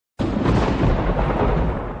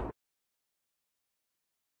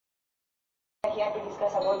here to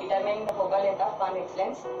discuss about determining the focal length of convex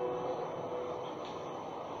lens.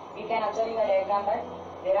 We can observe in the diagram that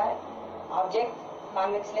there are object,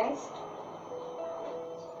 convex lens,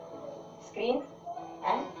 screen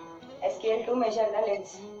and a scale to measure the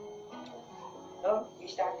lens. So we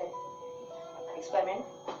start the experiment.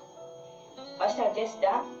 First adjust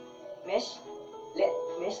the mesh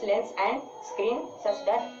lens and screen such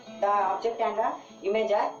that the object and the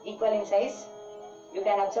image are equal in size. You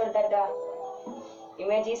can observe that the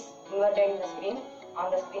image is inverted in the screen,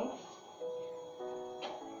 on the screen.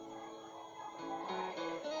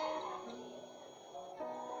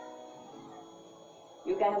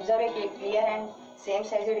 You can observe a clear and same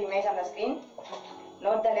sized image on the screen.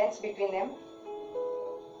 Note the lengths between them.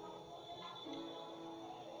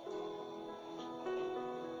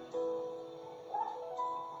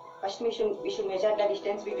 First we should measure the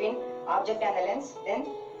distance between object and the lens, then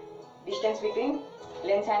distance between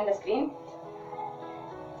lens and the screen.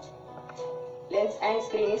 Lens and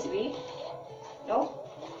screen is V. Now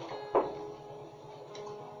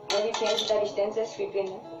we change the distances between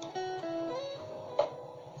them.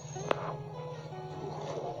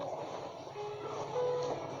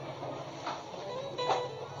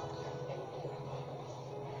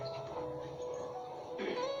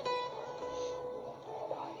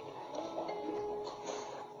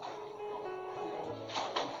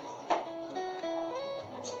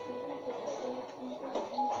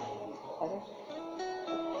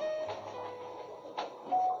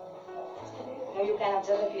 Now you can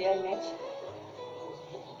observe the clear image.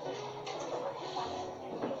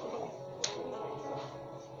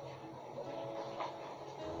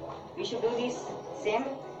 We should do this same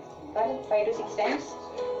for 5 to 6 times,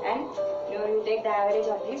 and you take the average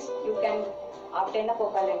of this, you can obtain the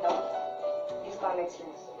focal length of this convex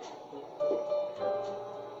lens.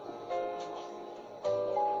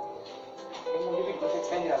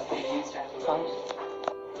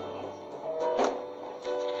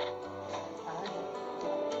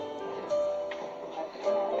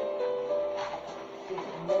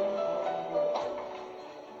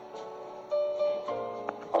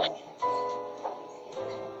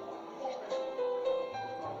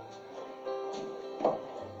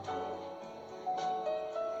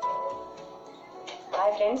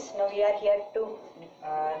 Hi friends, now we are here to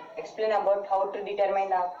explain about how to determine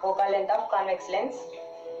the focal length of convex lens.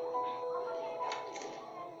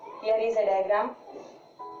 Here is a diagram.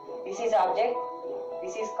 This is object,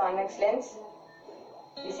 this is convex lens,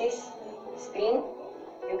 this is screen.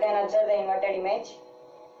 You can observe the inverted image,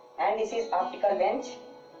 and this is optical bench.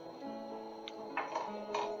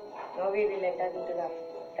 Now we will enter into the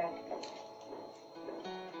practical.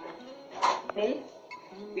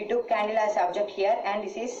 We took candle as object here, and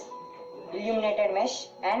this is illuminated mesh,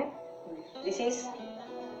 and this is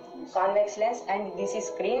convex lens, and this is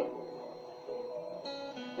screen.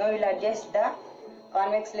 Now we will adjust the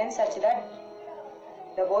convex lens such that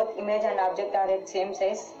the both image and object are at same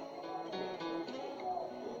size.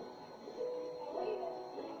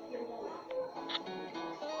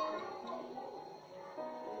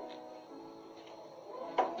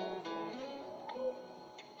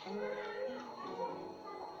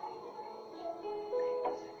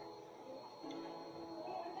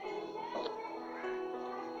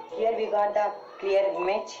 Here we got the clear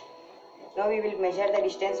image. Now we will measure the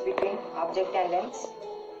distance between object and lens.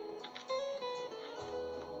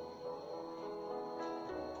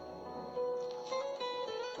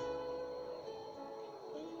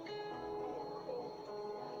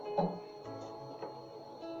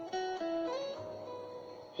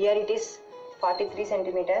 Here it is 43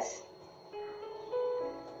 centimeters.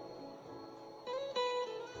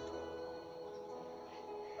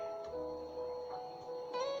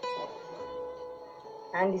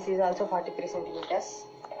 And this is also 43 centimeters.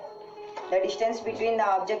 The distance between the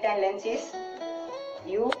object and lens is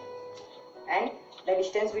U, and the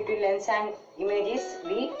distance between lens and image is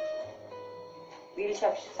V. We will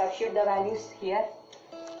substitute the values here.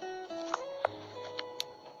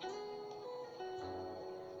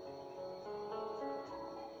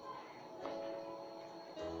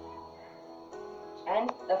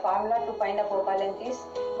 And the formula to find the focal length is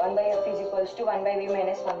 1 by f is equals to 1 by v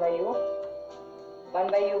minus 1 by u. 1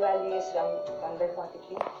 by u value is 1 by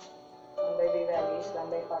 43, 1 by v value is 1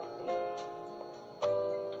 by 43.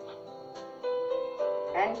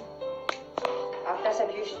 And after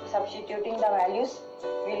substituting the values,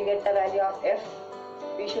 we will get the value of f.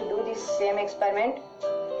 We should do this same experiment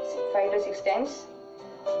 5 to 6 times.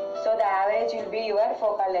 So the average will be your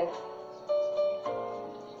focal length.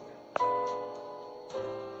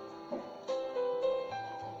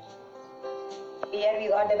 Here we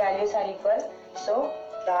got the values are equal. So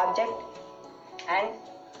the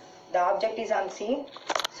object is on C,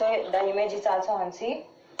 so the image is also on C.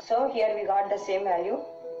 So here we got the same value.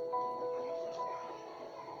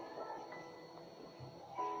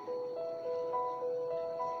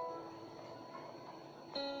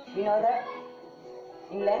 We know that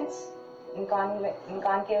in lens, in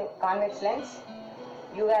convex lens,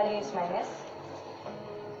 U value is minus.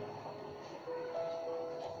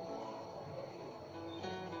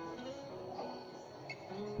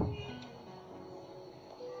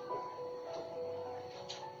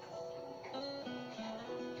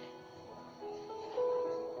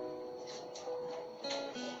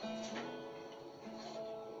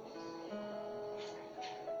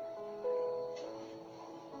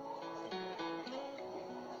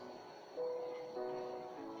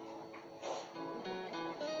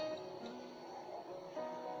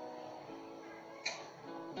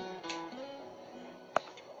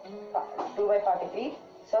 Two by 43.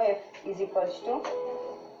 So f is equals to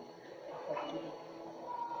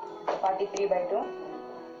 43 by 2.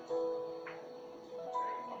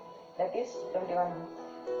 That is 21.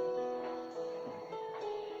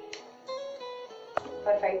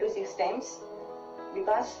 For 5 to 6 times,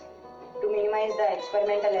 because to minimize the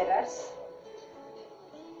experimental errors,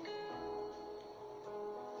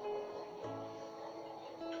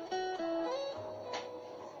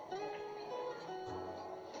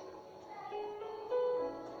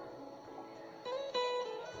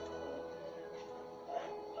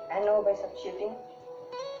 and now by substituting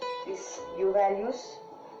these U values,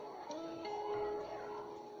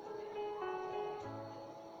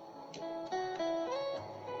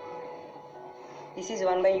 this is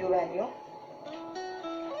 1 by U value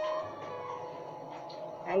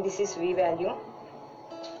and this is V value.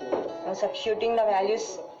 Now substituting the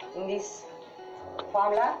values in this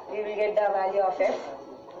formula, we will get the value of f.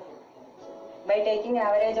 By taking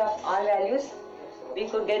average of all values, we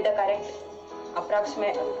could get the correct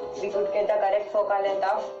focal length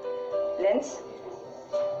of lens.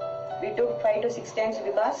 We took 5 to 6 times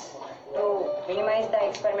because to minimize the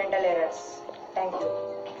experimental errors. Thank you.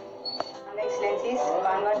 Convex lens is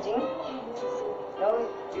converging. Now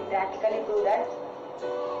we practically prove that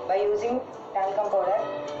by using talcum powder.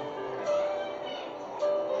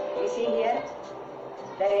 We see here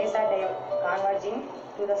the rays are converging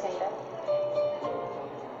to the center.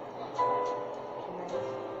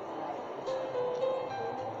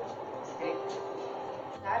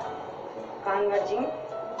 Converging.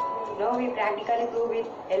 Now we practically prove with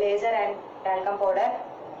a laser and talcum powder.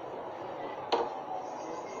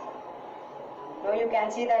 Now you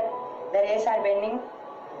can see that the rays are bending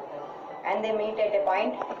and they meet at a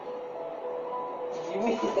point.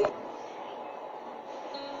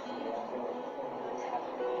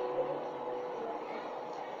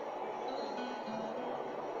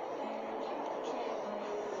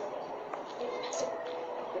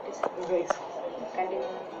 Continue.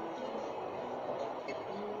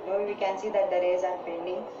 Now we can see that the rays are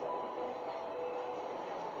bending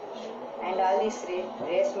and all these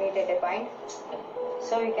rays meet at a point.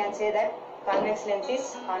 So we can say that convex lens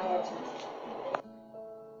is converging.